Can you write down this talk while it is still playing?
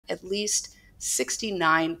at least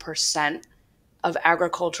 69% of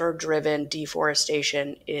agriculture-driven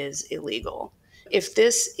deforestation is illegal. If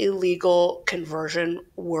this illegal conversion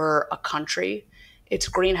were a country, its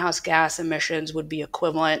greenhouse gas emissions would be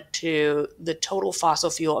equivalent to the total fossil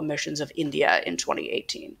fuel emissions of India in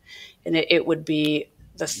 2018. And it would be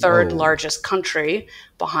the third largest country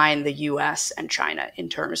behind the US and China in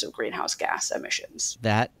terms of greenhouse gas emissions.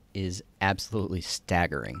 That is absolutely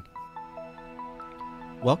staggering.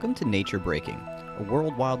 Welcome to Nature Breaking, a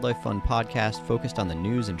World Wildlife Fund podcast focused on the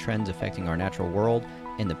news and trends affecting our natural world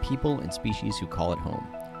and the people and species who call it home.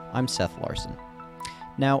 I'm Seth Larson.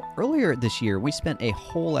 Now, earlier this year, we spent a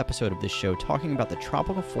whole episode of this show talking about the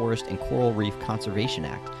Tropical Forest and Coral Reef Conservation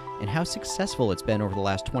Act and how successful it's been over the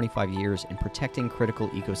last 25 years in protecting critical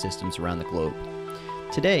ecosystems around the globe.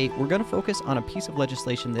 Today, we're going to focus on a piece of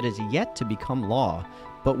legislation that is yet to become law,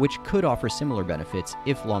 but which could offer similar benefits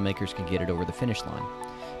if lawmakers can get it over the finish line.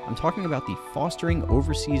 I'm talking about the Fostering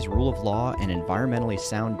Overseas Rule of Law and Environmentally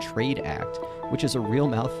Sound Trade Act, which is a real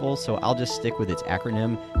mouthful, so I'll just stick with its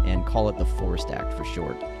acronym and call it the FORST Act for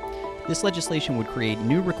short. This legislation would create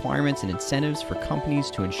new requirements and incentives for companies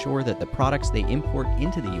to ensure that the products they import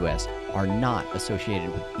into the U.S. are not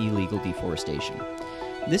associated with illegal deforestation.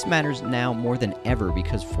 This matters now more than ever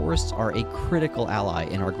because forests are a critical ally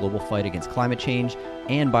in our global fight against climate change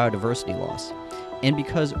and biodiversity loss, and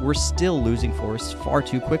because we're still losing forests far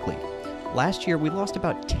too quickly. Last year, we lost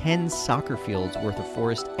about 10 soccer fields worth of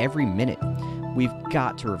forest every minute. We've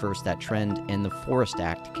got to reverse that trend, and the Forest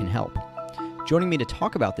Act can help. Joining me to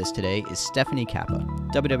talk about this today is Stephanie Kappa,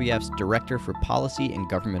 WWF's Director for Policy and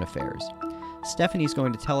Government Affairs. Stephanie's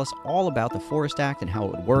going to tell us all about the Forest Act and how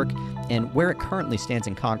it would work, and where it currently stands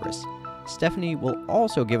in Congress. Stephanie will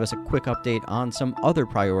also give us a quick update on some other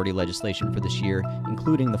priority legislation for this year,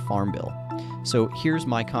 including the Farm Bill. So here's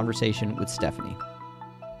my conversation with Stephanie.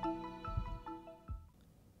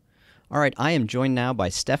 All right, I am joined now by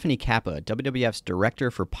Stephanie Kappa, WWF's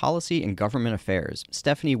Director for Policy and Government Affairs.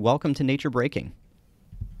 Stephanie, welcome to Nature Breaking.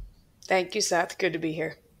 Thank you, Seth. Good to be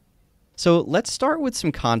here. So let's start with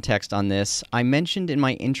some context on this. I mentioned in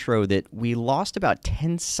my intro that we lost about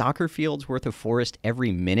 10 soccer fields worth of forest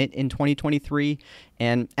every minute in 2023,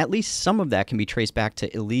 and at least some of that can be traced back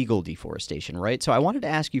to illegal deforestation, right? So I wanted to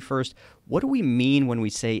ask you first, what do we mean when we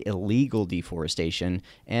say illegal deforestation,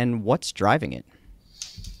 and what's driving it?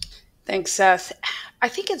 Thanks, Seth. I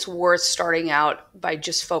think it's worth starting out by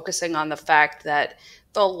just focusing on the fact that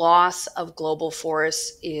the loss of global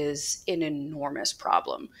forests is an enormous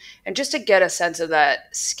problem. And just to get a sense of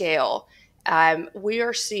that scale, we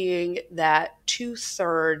are seeing that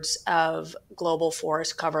 2/3 of global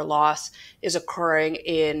forest cover loss is occurring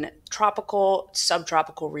in tropical,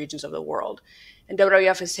 subtropical regions of the world. And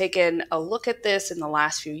WWF has taken a look at this in the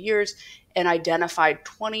last few years and identified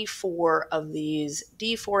 24 of these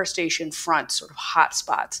deforestation fronts, sort of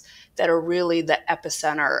hotspots, that are really the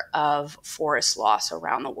epicenter of forest loss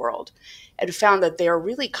around the world, and found that they are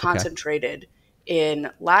really concentrated in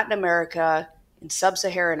Latin America, in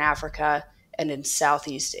sub-Saharan Africa, and in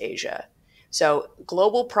Southeast Asia. So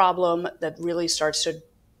global problem that really starts to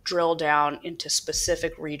drill down into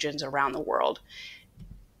specific regions around the world.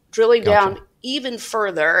 Drilling down even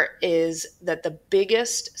further is that the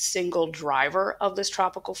biggest single driver of this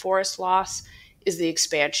tropical forest loss is the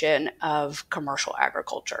expansion of commercial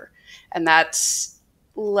agriculture. And that's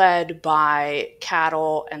led by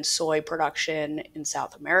cattle and soy production in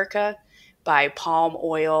South America, by palm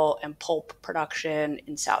oil and pulp production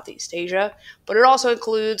in Southeast Asia. But it also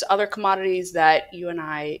includes other commodities that you and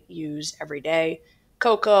I use every day: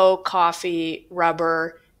 cocoa, coffee,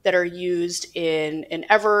 rubber, that are used in an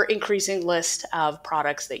ever-increasing list of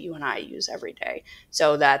products that you and I use every day.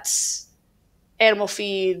 So that's animal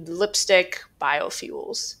feed, lipstick,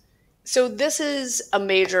 biofuels. So this is a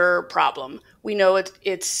major problem. We know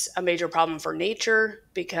it's a major problem for nature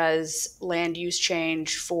because land use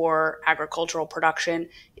change for agricultural production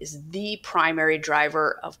is the primary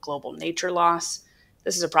driver of global nature loss.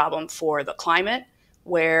 This is a problem for the climate,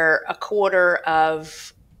 where 1/4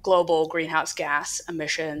 of global greenhouse gas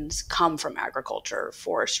emissions come from agriculture,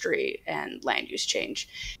 forestry, and land use change.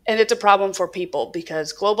 And it's a problem for people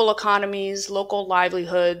because global economies, local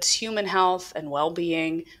livelihoods, human health, and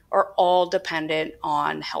well-being are all dependent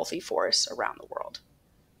on healthy forests around the world.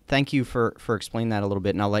 Thank you for explaining that a little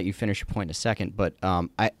bit, and I'll let you finish your point in a second. But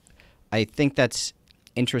I think that's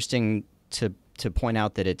interesting to point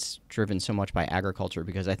out that it's driven so much by agriculture,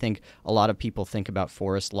 because I think a lot of people think about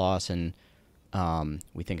forest loss and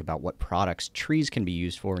we think about what products trees can be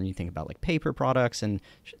used for, and you think about like paper products, and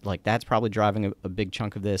like that's probably driving a big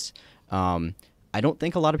chunk of this. I don't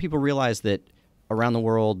think a lot of people realize that around the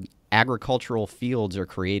world, agricultural fields are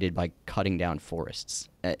created by cutting down forests.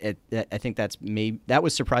 I think that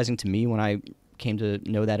was surprising to me when I came to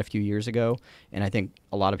know that a few years ago. And I think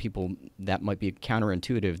a lot of people, that might be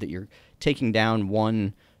counterintuitive, that you're taking down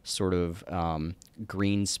one sort of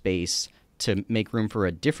green space to make room for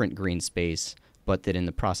a different green space, but that in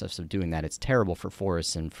the process of doing that, it's terrible for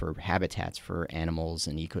forests and for habitats for animals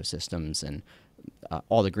and ecosystems and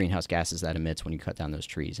all the greenhouse gases that emits when you cut down those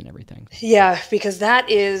trees and everything. Yeah, because that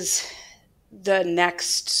is the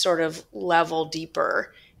next sort of level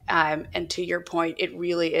deeper. And to your point, it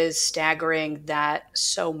really is staggering that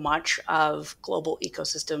so much of global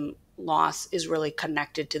ecosystem loss is really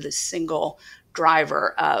connected to this single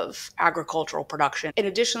driver of agricultural production. An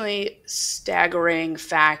additionally staggering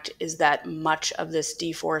fact is that much of this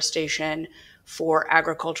deforestation for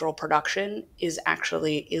agricultural production is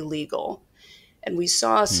actually illegal. And we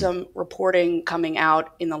saw some reporting coming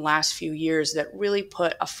out in the last few years that really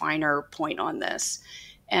put a finer point on this.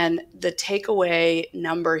 And the takeaway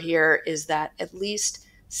number here is that at least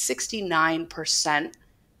 69%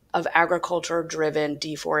 of agriculture-driven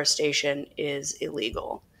deforestation is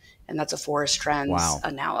illegal. And that's a Forest Trends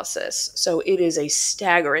analysis. So it is a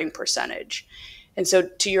staggering percentage. And so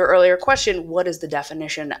to your earlier question, what is the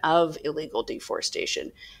definition of illegal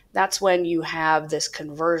deforestation? That's when you have this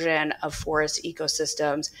conversion of forest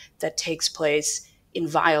ecosystems that takes place in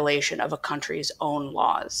violation of a country's own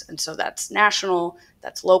laws. And so that's national,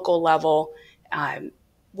 that's local level.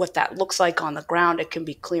 What that looks like on the ground, it can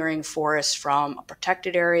be clearing forests from a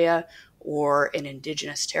protected area or an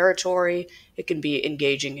indigenous territory. It can be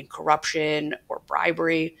engaging in corruption or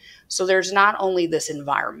bribery. So there's not only this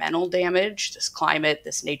environmental damage, this climate,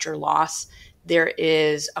 this nature loss, there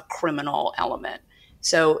is a criminal element.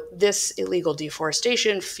 So this illegal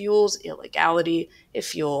deforestation fuels illegality, it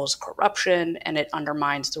fuels corruption, and it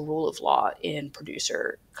undermines the rule of law in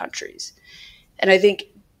producer countries. And I think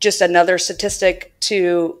just another statistic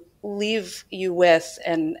to leave you with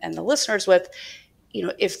and the listeners with,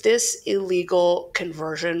 if this illegal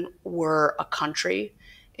conversion were a country,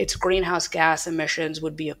 its greenhouse gas emissions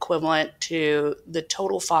would be equivalent to the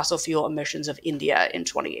total fossil fuel emissions of India in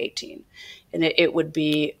 2018. And it would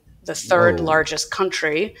be the third largest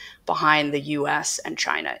country behind the US and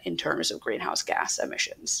China in terms of greenhouse gas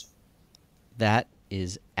emissions. That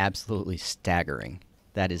is absolutely staggering.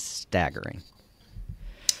 That is staggering.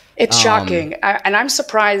 It's shocking. And I'm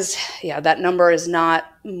surprised, that number is not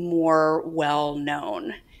more well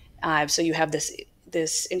known. So you have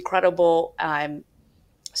this incredible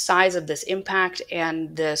size of this impact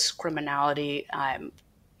and this criminality,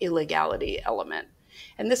 illegality element.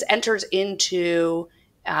 And this enters into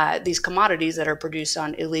these commodities that are produced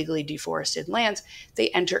on illegally deforested lands. They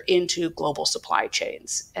enter into global supply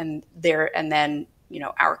chains, and then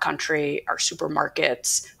our country, our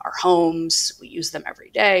supermarkets, our homes, we use them every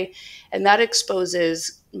day, and that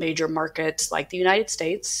exposes major markets like the United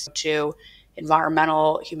States to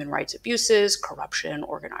environmental, human rights abuses, corruption,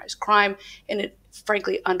 organized crime, and it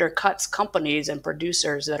frankly undercuts companies and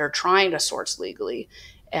producers that are trying to source legally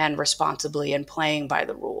and responsibly and playing by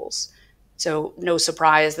the rules. So no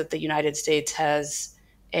surprise that the United States has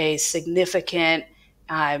a significant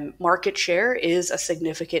market share, is a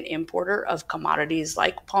significant importer of commodities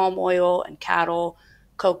like palm oil and cattle,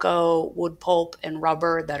 cocoa, wood pulp, and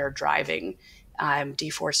rubber that are driving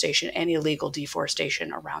deforestation and illegal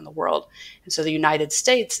deforestation around the world. And so the United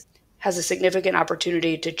States has a significant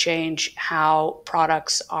opportunity to change how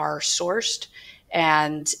products are sourced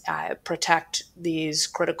and protect these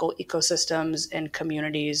critical ecosystems and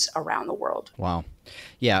communities around the world. Wow.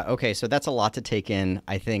 Yeah, okay, so that's a lot to take in.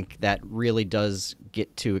 I think that really does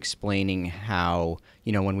get to explaining how,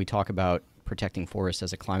 when we talk about protecting forests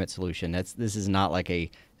as a climate solution, this is not like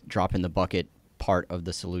a drop in the bucket part of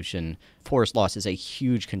the solution. Forest loss is a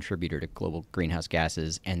huge contributor to global greenhouse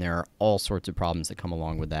gases, and there are all sorts of problems that come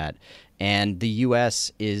along with that. And the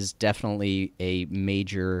U.S. is definitely a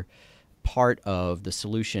major part of the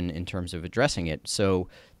solution in terms of addressing it. So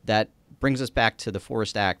that brings us back to the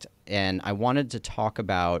Forest Act, and I wanted to talk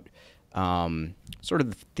about sort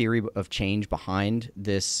of the theory of change behind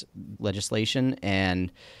this legislation,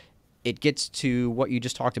 and it gets to what you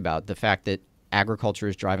just talked about, the fact that agriculture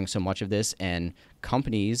is driving so much of this, and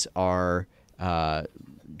companies are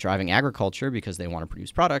driving agriculture because they want to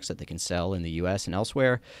produce products that they can sell in the U.S. and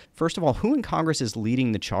elsewhere. First of all, who in Congress is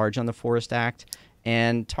leading the charge on the Forest Act?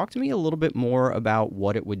 And talk to me a little bit more about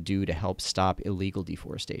what it would do to help stop illegal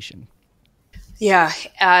deforestation. Yeah,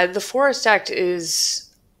 the Forest Act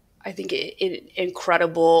is, I think, an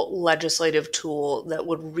incredible legislative tool that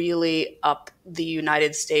would really up the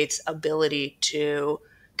United States' ability to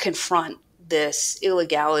confront this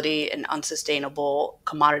illegality and unsustainable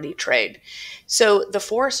commodity trade. So the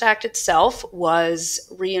Forest Act itself was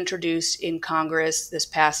reintroduced in Congress this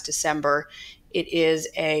past December. It is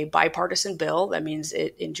a bipartisan bill. That means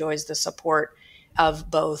it enjoys the support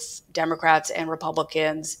of both Democrats and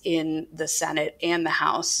Republicans in the Senate and the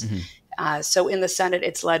House. So in the Senate,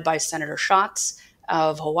 it's led by Senator Schatz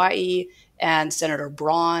of Hawaii and Senator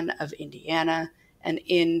Braun of Indiana. And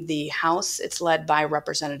in the House, it's led by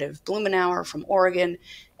Representative Blumenauer from Oregon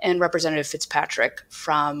and Representative Fitzpatrick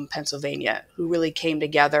from Pennsylvania, who really came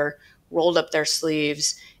together, rolled up their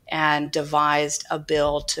sleeves, and devised a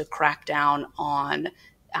bill to crack down on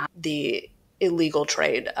the illegal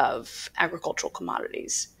trade of agricultural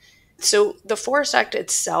commodities. So the Forest Act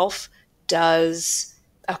itself does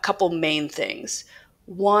a couple main things.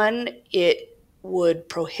 One, it would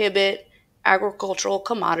prohibit agricultural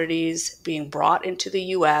commodities being brought into the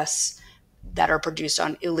U.S. that are produced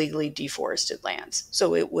on illegally deforested lands.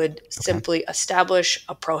 So it would simply establish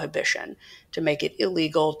a prohibition to make it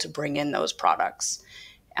illegal to bring in those products.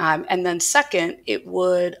 And then second, it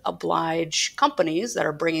would oblige companies that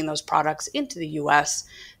are bringing those products into the U.S.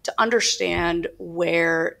 to understand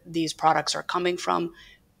where these products are coming from,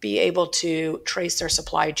 be able to trace their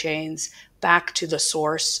supply chains back to the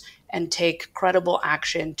source, and take credible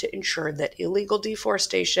action to ensure that illegal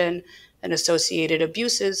deforestation and associated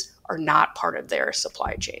abuses are not part of their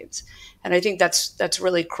supply chains. And I think that's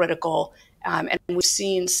really critical. And we've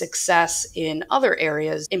seen success in other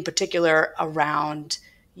areas, in particular around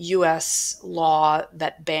U.S. law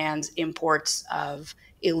that bans imports of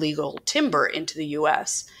illegal timber into the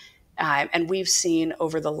U.S. And we've seen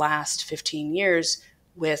over the last 15 years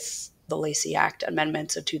with the Lacey Act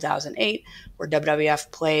amendments of 2008, where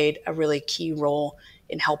WWF played a really key role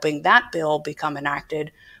in helping that bill become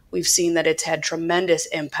enacted. We've seen that it's had tremendous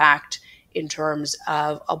impact in terms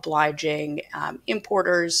of obliging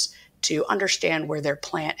importers to understand where their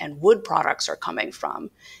plant and wood products are coming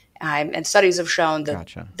from. And studies have shown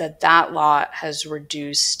that that law has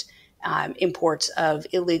reduced imports of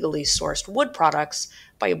illegally sourced wood products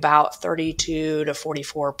by about 32 to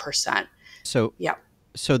 44%. So, yeah.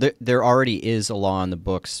 So there already is a law on the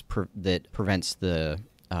books that prevents the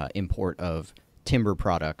import of timber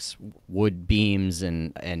products, wood beams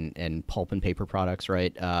and pulp and paper products,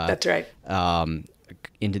 right? That's right.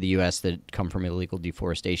 Into the U.S. that come from illegal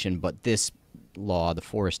deforestation. But this law, the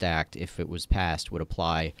Forest Act, if it was passed, would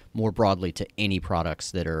apply more broadly to any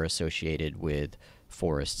products that are associated with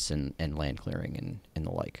forests and land clearing and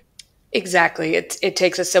the like. Exactly. It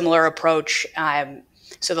takes a similar approach.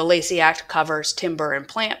 So the Lacey Act covers timber and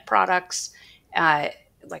plant products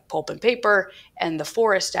like pulp and paper, and the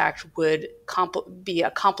Forest Act would be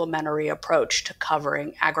a complementary approach to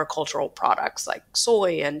covering agricultural products like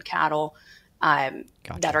soy and cattle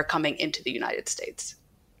that are coming into the United States.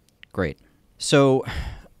 Great. So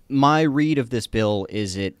my read of this bill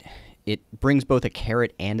is it brings both a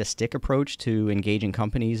carrot and a stick approach to engaging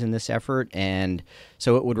companies in this effort. And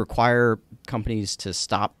so it would require companies to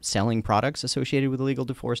stop selling products associated with illegal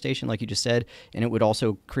deforestation, like you just said. And it would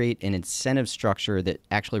also create an incentive structure that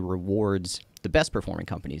actually rewards the best performing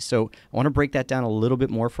companies. So I want to break that down a little bit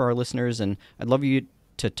more for our listeners. And I'd love you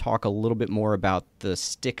to talk a little bit more about the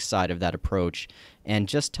stick side of that approach and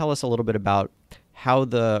just tell us a little bit about how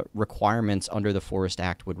the requirements under the Forest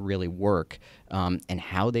Act would really work and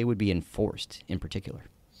how they would be enforced in particular.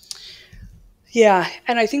 Yeah,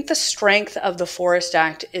 and I think the strength of the Forest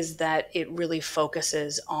Act is that it really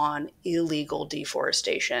focuses on illegal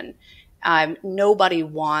deforestation. Nobody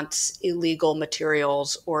wants illegal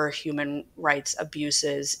materials or human rights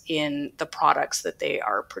abuses in the products that they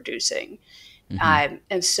are producing.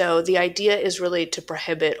 And so the idea is really to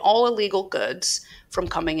prohibit all illegal goods from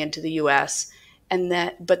coming into the U.S.,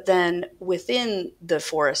 but then within the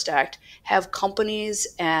Forest Act, have companies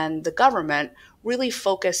and the government really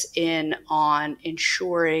focus in on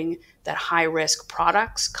ensuring that high-risk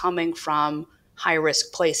products coming from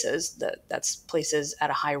high-risk places, that's places at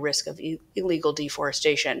a high risk of illegal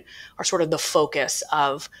deforestation, are sort of the focus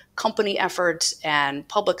of company efforts and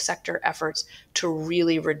public sector efforts to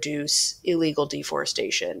really reduce illegal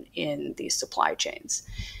deforestation in these supply chains.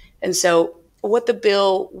 And so what the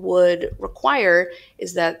bill would require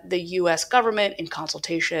is that the U.S. government, in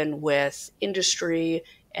consultation with industry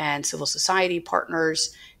and civil society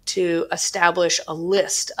partners, to establish a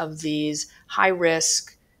list of these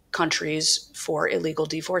high-risk countries for illegal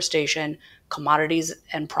deforestation, commodities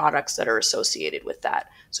and products that are associated with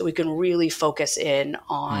that. So we can really focus in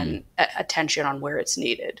on attention on where it's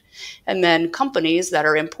needed. And then companies that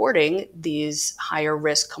are importing these higher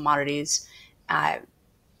risk commodities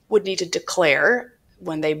would need to declare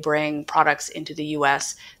when they bring products into the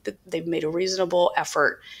US, that they've made a reasonable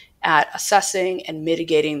effort at assessing and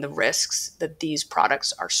mitigating the risks that these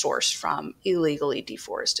products are sourced from illegally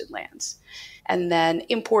deforested lands. And then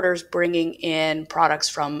importers bringing in products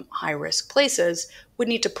from high-risk places would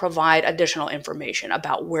need to provide additional information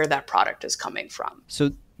about where that product is coming from.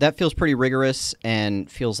 So that feels pretty rigorous and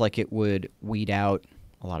feels like it would weed out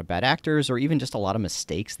a lot of bad actors or even just a lot of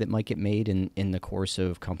mistakes that might get made in the course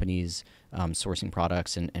of companies sourcing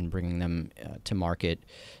products and bringing them to market.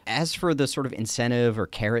 As for the sort of incentive or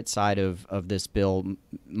carrot side of this bill,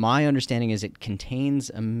 my understanding is it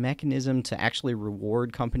contains a mechanism to actually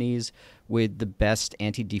reward companies with the best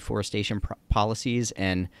anti-deforestation policies.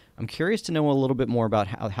 And I'm curious to know a little bit more about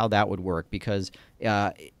how that would work, because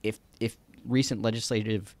if recent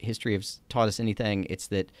legislative history has taught us anything, it's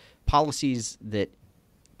that policies that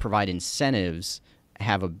provide incentives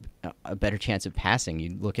have a better chance of passing.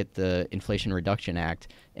 You look at the Inflation Reduction Act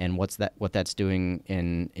and what that's doing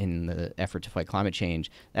in the effort to fight climate change.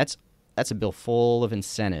 That's a bill full of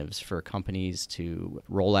incentives for companies to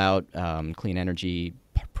roll out clean energy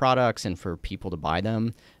products and for people to buy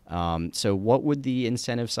them. So what would the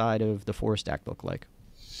incentive side of the Forest Act look like?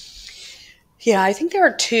 Yeah, I think there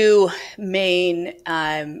are two main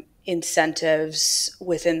incentives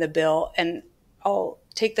within the bill, and I'll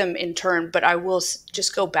take them in turn, but I will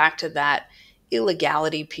just go back to that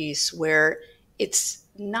illegality piece where it's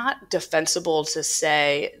not defensible to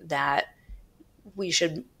say that we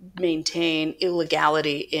should maintain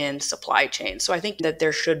illegality in supply chains. So I think that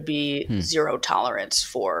there should be zero tolerance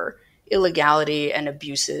for illegality and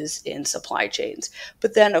abuses in supply chains.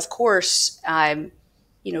 But then, of course,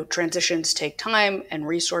 transitions take time and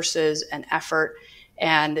resources and effort.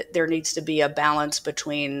 And there needs to be a balance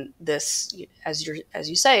between this, as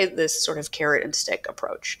you say, this sort of carrot and stick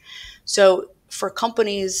approach. So for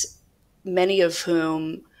companies, many of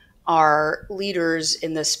whom are leaders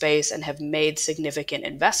in this space and have made significant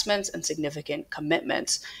investments and significant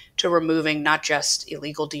commitments to removing not just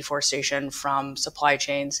illegal deforestation from supply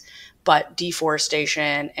chains, but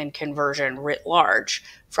deforestation and conversion writ large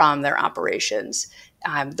from their operations.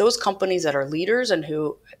 Those companies that are leaders and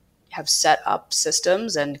who have set up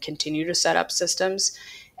systems and continue to set up systems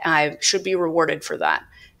should be rewarded for that.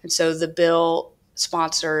 And so the bill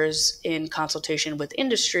sponsors, in consultation with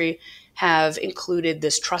industry, have included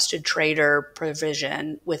this trusted trader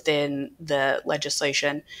provision within the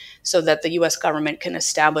legislation so that the U.S. government can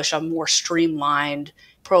establish a more streamlined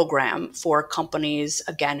program for companies,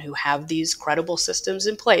 again, who have these credible systems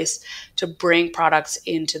in place to bring products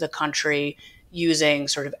into the country using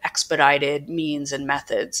sort of expedited means and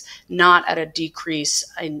methods, not at a decrease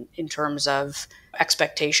in terms of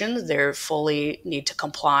expectations. They fully need to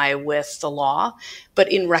comply with the law, but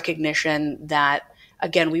in recognition that,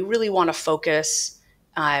 again, we really want to focus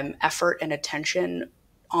effort and attention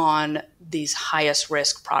on these highest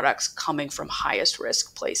risk products coming from highest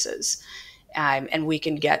risk places. And we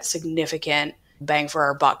can get significant bang for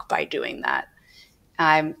our buck by doing that.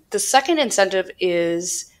 The second incentive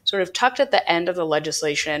is sort of tucked at the end of the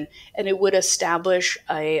legislation, and it would establish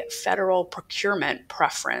a federal procurement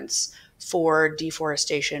preference for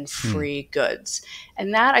deforestation-free goods.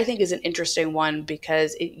 And that, I think, is an interesting one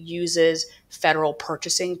because it uses federal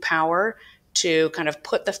purchasing power to kind of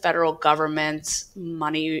put the federal government's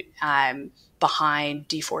money behind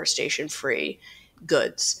deforestation-free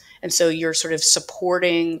goods. And so you're sort of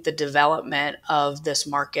supporting the development of this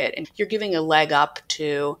market, and you're giving a leg up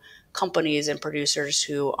to companies and producers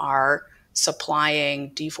who are supplying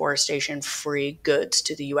deforestation-free goods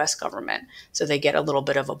to the U.S. government. So they get a little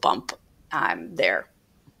bit of a bump there.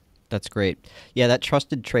 That's great. Yeah, that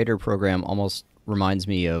trusted trader program almost reminds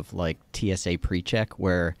me of like TSA PreCheck,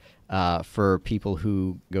 where for people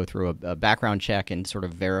who go through a background check and sort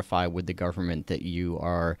of verify with the government that you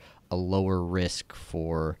are a lower risk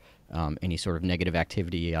for any sort of negative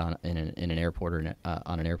activity in an airport or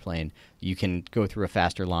on an airplane, you can go through a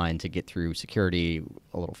faster line to get through security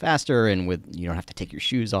a little faster, and you don't have to take your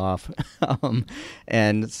shoes off.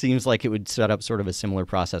 And it seems like it would set up sort of a similar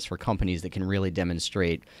process for companies that can really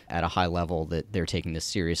demonstrate at a high level that they're taking this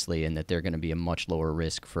seriously and that they're going to be a much lower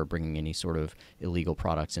risk for bringing any sort of illegal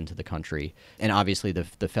products into the country. And obviously the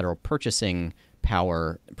federal purchasing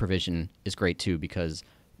power provision is great too, because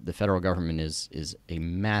the federal government is a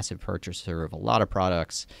massive purchaser of a lot of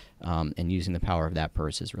products, and using the power of that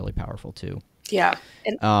purse is really powerful too. Yeah.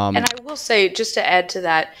 And I will say, just to add to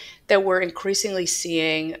that we're increasingly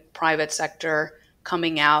seeing private sector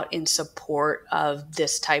coming out in support of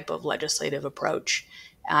this type of legislative approach.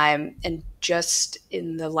 And just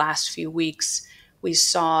in the last few weeks, we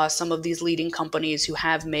saw some of these leading companies who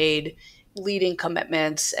have made leading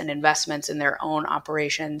commitments and investments in their own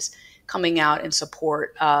operations coming out in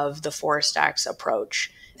support of the Forest Act's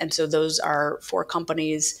approach. And so those are 4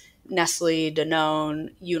 companies, Nestle,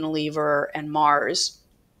 Danone, Unilever, and Mars,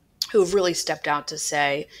 who have really stepped out to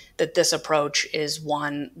say that this approach is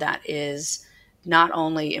one that is not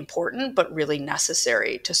only important, but really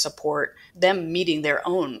necessary to support them meeting their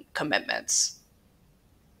own commitments.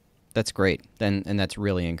 That's great. And that's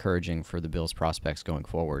really encouraging for the bill's prospects going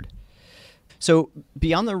forward. So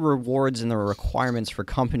beyond the rewards and the requirements for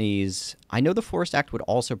companies, I know the Forest Act would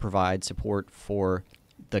also provide support for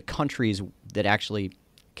the countries that actually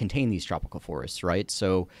contain these tropical forests, right?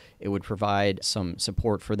 So it would provide some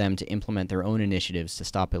support for them to implement their own initiatives to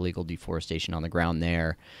stop illegal deforestation on the ground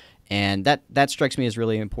there. And that strikes me as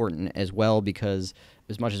really important as well, because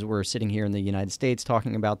as much as we're sitting here in the United States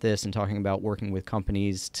talking about this and talking about working with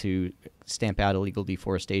companies to stamp out illegal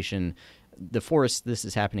deforestation, the forests this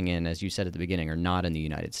is happening in, as you said at the beginning, are not in the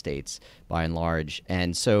United States by and large.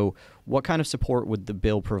 And so what kind of support would the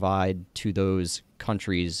bill provide to those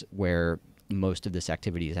countries where most of this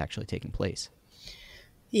activity is actually taking place?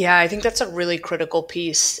 Yeah, I think that's a really critical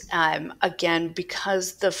piece. Again,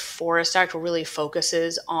 because the Forest Act really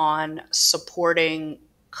focuses on supporting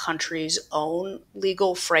countries' own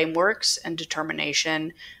legal frameworks and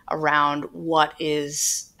determination around what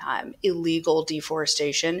is illegal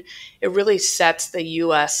deforestation, it really sets the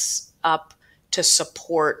U.S. up to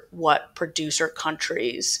support what producer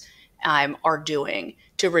countries are doing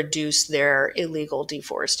to reduce their illegal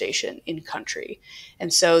deforestation in country.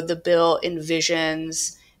 And so the bill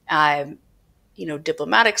envisions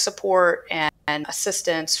diplomatic support and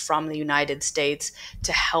assistance from the United States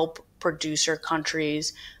to help producer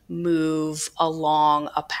countries move along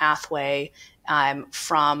a pathway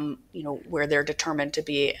from where they're determined to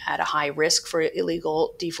be at a high risk for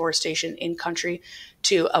illegal deforestation in country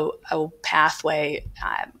to a pathway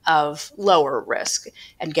of lower risk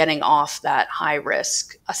and getting off that high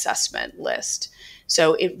risk assessment list.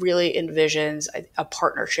 So it really envisions a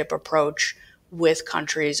partnership approach with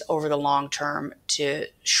countries over the long term to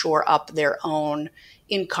shore up their own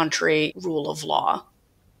in-country rule of law.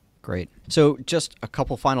 Great. So just a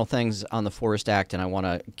couple final things on the Forest Act, and I want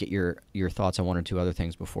to get your thoughts on one or two other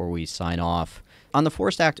things before we sign off. On the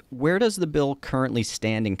Forest Act, where does the bill currently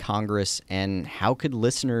stand in Congress, and how could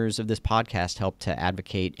listeners of this podcast help to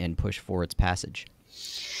advocate and push for its passage?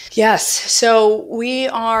 Yes. So we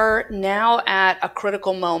are now at a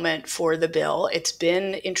critical moment for the bill. It's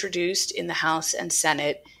been introduced in the House and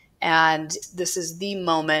Senate, and this is the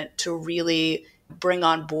moment to really bring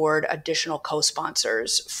on board additional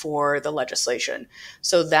co-sponsors for the legislation.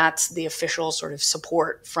 So that's the official sort of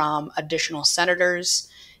support from additional senators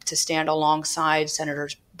to stand alongside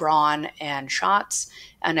Senators Braun and Schatz.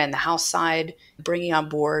 And then the House side, bringing on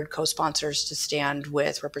board co-sponsors to stand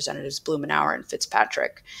with Representatives Blumenauer and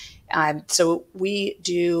Fitzpatrick. So we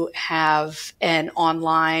do have an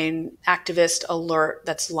online activist alert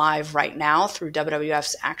that's live right now through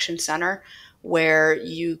WWF's Action Center, where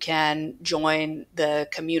you can join the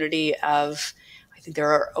community of, I think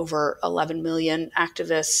there are over 11 million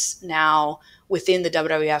activists now within the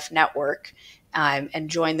WWF network, and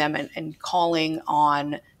join them in calling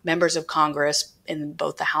on members of Congress in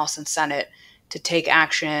both the House and Senate to take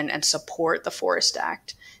action and support the Forest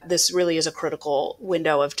Act. This really is a critical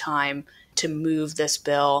window of time to move this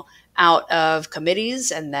bill out of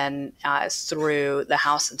committees and then through the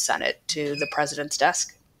House and Senate to the president's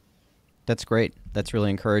desk. That's great. That's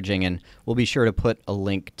really encouraging. And we'll be sure to put a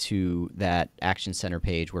link to that Action Center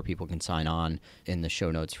page where people can sign on in the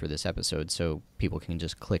show notes for this episode, so people can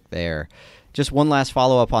just click there. Just one last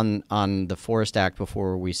follow-up on the Forest Act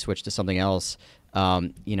before we switch to something else.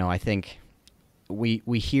 I think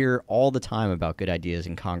we hear all the time about good ideas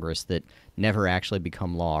in Congress that never actually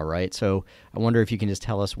become law, right? So I wonder if you can just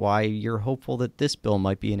tell us why you're hopeful that this bill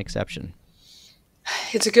might be an exception.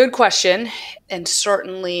 It's a good question, and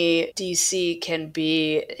certainly DC can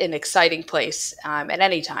be an exciting place at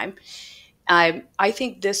any time. I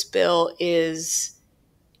think this bill is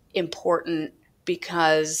important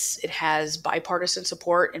because it has bipartisan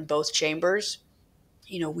support in both chambers.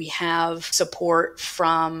 We have support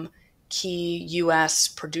from key U.S.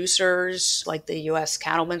 producers like the U.S.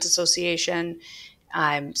 Cattlemen's Association,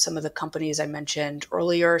 some of the companies I mentioned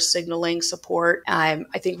earlier signaling support. I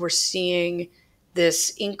think we're seeing this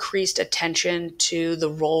increased attention to the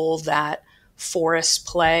role that forests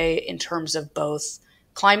play in terms of both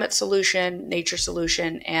climate solution, nature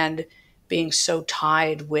solution, and being so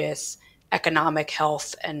tied with economic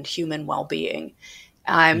health and human well-being.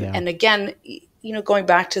 And again, going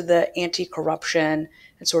back to the anti-corruption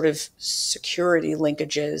and sort of security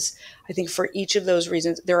linkages. I think for each of those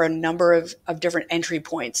reasons, there are a number of different entry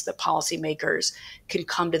points that policymakers can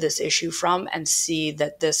come to this issue from and see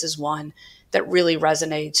that this is one that really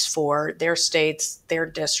resonates for their states, their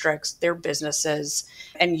districts, their businesses,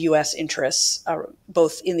 and U.S. interests,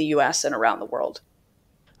 both in the U.S. and around the world.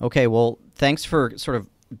 Okay, well, thanks for sort of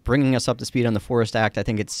bringing us up to speed on the Forest Act. I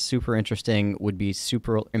think it's super interesting, would be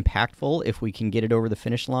super impactful if we can get it over the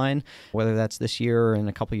finish line, whether that's this year or in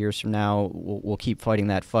a couple years from now. We'll keep fighting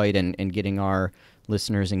that fight and getting our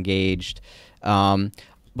listeners engaged.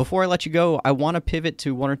 Before I let you go, I want to pivot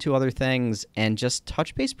to one or two other things and just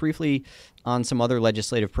touch base briefly on some other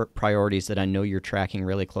legislative priorities that I know you're tracking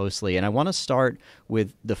really closely. And I want to start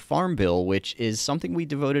with the Farm Bill, which is something we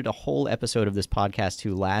devoted a whole episode of this podcast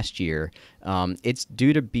to last year. It's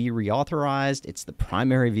due to be reauthorized. It's the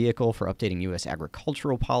primary vehicle for updating U.S.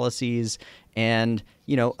 agricultural policies. And,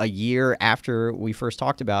 a year after we first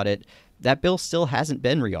talked about it, that bill still hasn't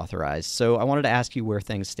been reauthorized. So I wanted to ask you where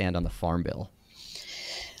things stand on the Farm Bill.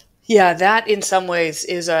 Yeah, that in some ways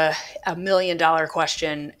is a $1 million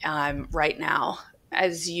question right now.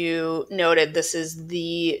 As you noted, this is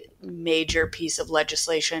the major piece of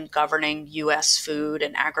legislation governing U.S. food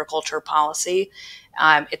and agriculture policy.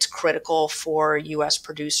 It's critical for U.S.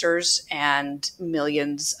 producers and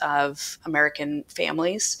millions of American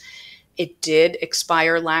families. It did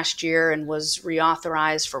expire last year and was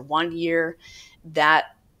reauthorized for 1 year.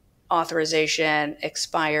 That authorization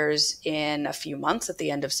expires in a few months at the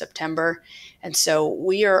end of September. And so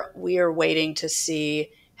we are waiting to see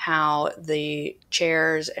how the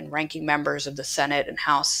chairs and ranking members of the Senate and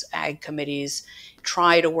House Ag committees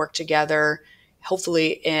try to work together,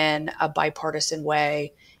 hopefully in a bipartisan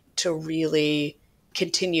way, to really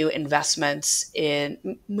continue investments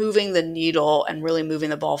in moving the needle and really moving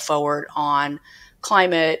the ball forward on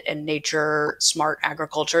climate and nature smart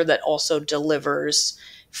agriculture that also delivers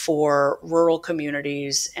for rural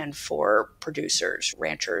communities and for producers,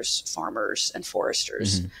 ranchers, farmers, and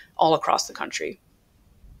foresters all across the country.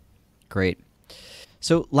 Great.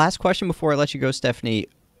 So last question before I let you go, Stephanie.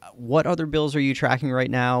 What other bills are you tracking right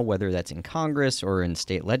now, whether that's in Congress or in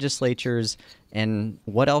state legislatures? And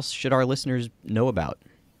what else should our listeners know about?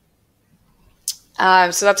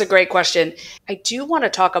 So that's a great question. I do want to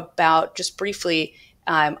talk about just briefly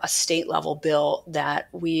a state level bill that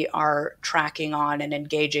we are tracking on and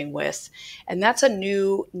engaging with. And that's a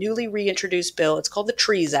newly reintroduced bill. It's called the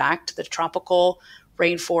TREES Act, the Tropical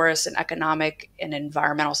Rainforest and Economic and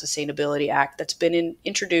Environmental Sustainability Act, that's been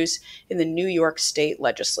introduced in the New York State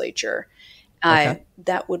legislature.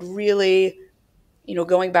 That would really,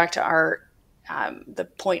 going back to our the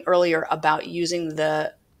point earlier about using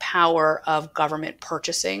the power of government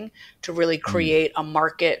purchasing to really create a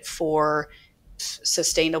market for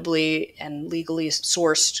sustainably and legally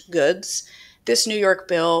sourced goods. This New York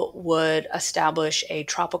bill would establish a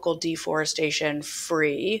tropical deforestation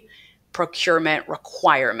free procurement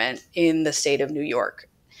requirement in the state of New York,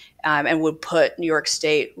 and would put New York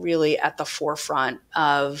State really at the forefront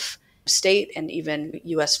of state and even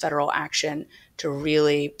U.S. federal action to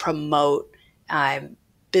really promote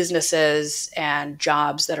businesses and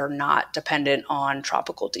jobs that are not dependent on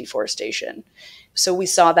tropical deforestation. So we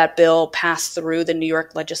saw that bill pass through the New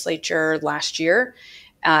York legislature last year.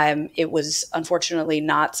 It was unfortunately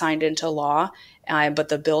not signed into law, but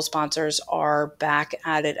the bill sponsors are back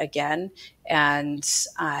at it again. And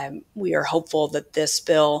we are hopeful that this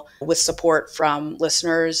bill, with support from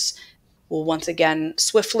listeners, will once again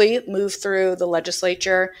swiftly move through the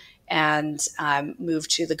legislature and move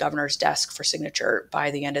to the governor's desk for signature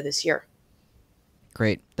by the end of this year.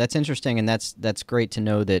 Great. That's interesting. And that's great to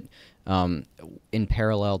know that in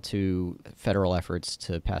parallel to federal efforts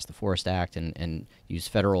to pass the Forest Act and use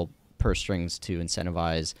federal purse strings to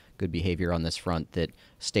incentivize good behavior on this front, that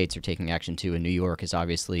states are taking action too. And New York is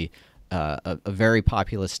obviously a very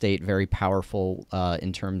populous state, very powerful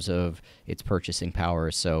in terms of its purchasing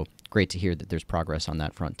power. So great to hear that there's progress on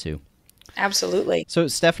that front too. Absolutely. So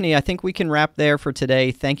Stephanie, I think we can wrap there for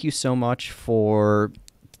today. Thank you so much for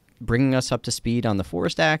bringing us up to speed on the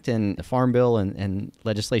Forest Act and the Farm Bill and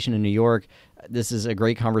legislation in New York. This is a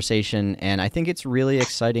great conversation, and I think it's really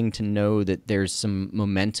exciting to know that there's some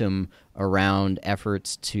momentum around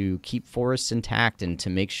efforts to keep forests intact and to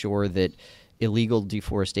make sure that illegal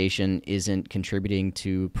deforestation isn't contributing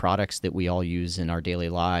to products that we all use in our daily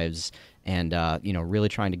lives, and really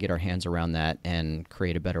trying to get our hands around that and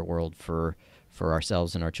create a better world for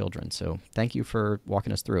ourselves and our children. So thank you for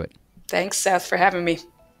walking us through it. Thanks, Seth, for having me.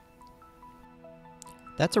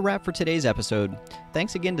 That's a wrap for today's episode.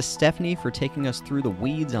 Thanks again to Stephanie for taking us through the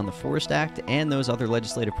weeds on the Forest Act and those other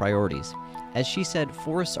legislative priorities. As she said,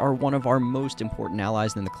 forests are one of our most important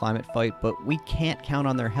allies in the climate fight, but we can't count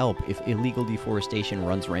on their help if illegal deforestation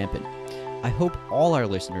runs rampant. I hope all our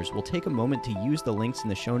listeners will take a moment to use the links in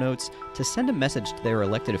the show notes to send a message to their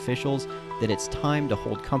elected officials that it's time to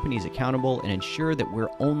hold companies accountable and ensure that we're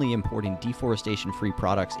only importing deforestation-free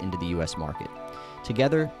products into the U.S. market.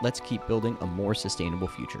 Together, let's keep building a more sustainable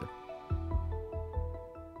future.